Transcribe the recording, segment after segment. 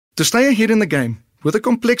To stay ahead in the game with the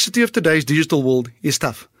complexity of today's digital world is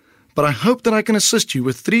tough, but I hope that I can assist you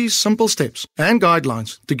with 3 simple steps and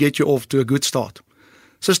guidelines to get you off to a good start.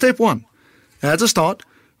 So step 1, as a start,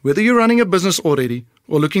 whether you're running a business already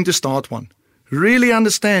or looking to start one, really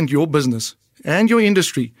understand your business and your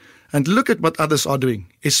industry and look at what others are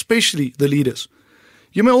doing, especially the leaders.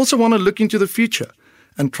 You may also want to look into the future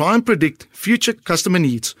and try and predict future customer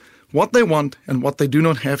needs, what they want and what they do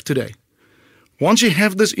not have today. Once you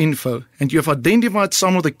have this info and you have identified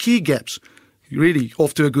some of the key gaps, you're really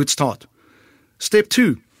off to a good start. Step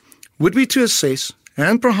 2 would be to assess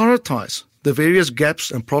and prioritize the various gaps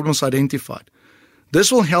and problems identified.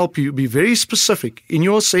 This will help you be very specific in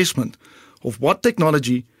your assessment of what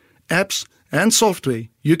technology, apps, and software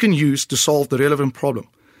you can use to solve the relevant problem.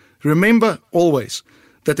 Remember always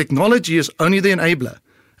that technology is only the enabler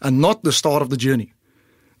and not the start of the journey.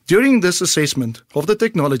 During this assessment of the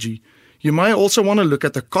technology, you may also want to look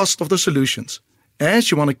at the cost of the solutions,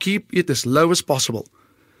 as you want to keep it as low as possible.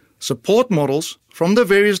 Support models from the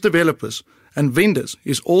various developers and vendors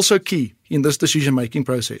is also key in this decision-making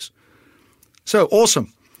process. So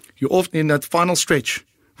awesome, you're off in that final stretch,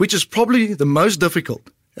 which is probably the most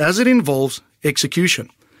difficult as it involves execution.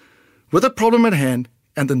 With a problem at hand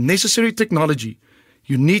and the necessary technology,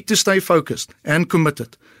 you need to stay focused and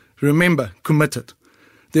committed. Remember, committed.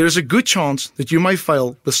 There is a good chance that you may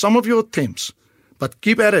fail with some of your attempts, but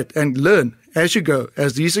keep at it and learn as you go,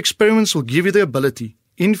 as these experiments will give you the ability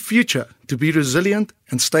in future to be resilient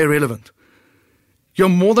and stay relevant. You're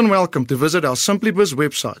more than welcome to visit our SimplyBiz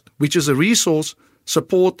website, which is a resource,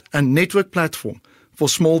 support, and network platform for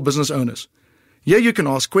small business owners. Here you can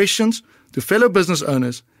ask questions to fellow business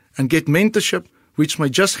owners and get mentorship, which may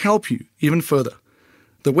just help you even further.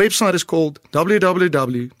 The website is called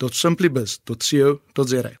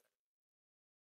www.simplybiz.co.za.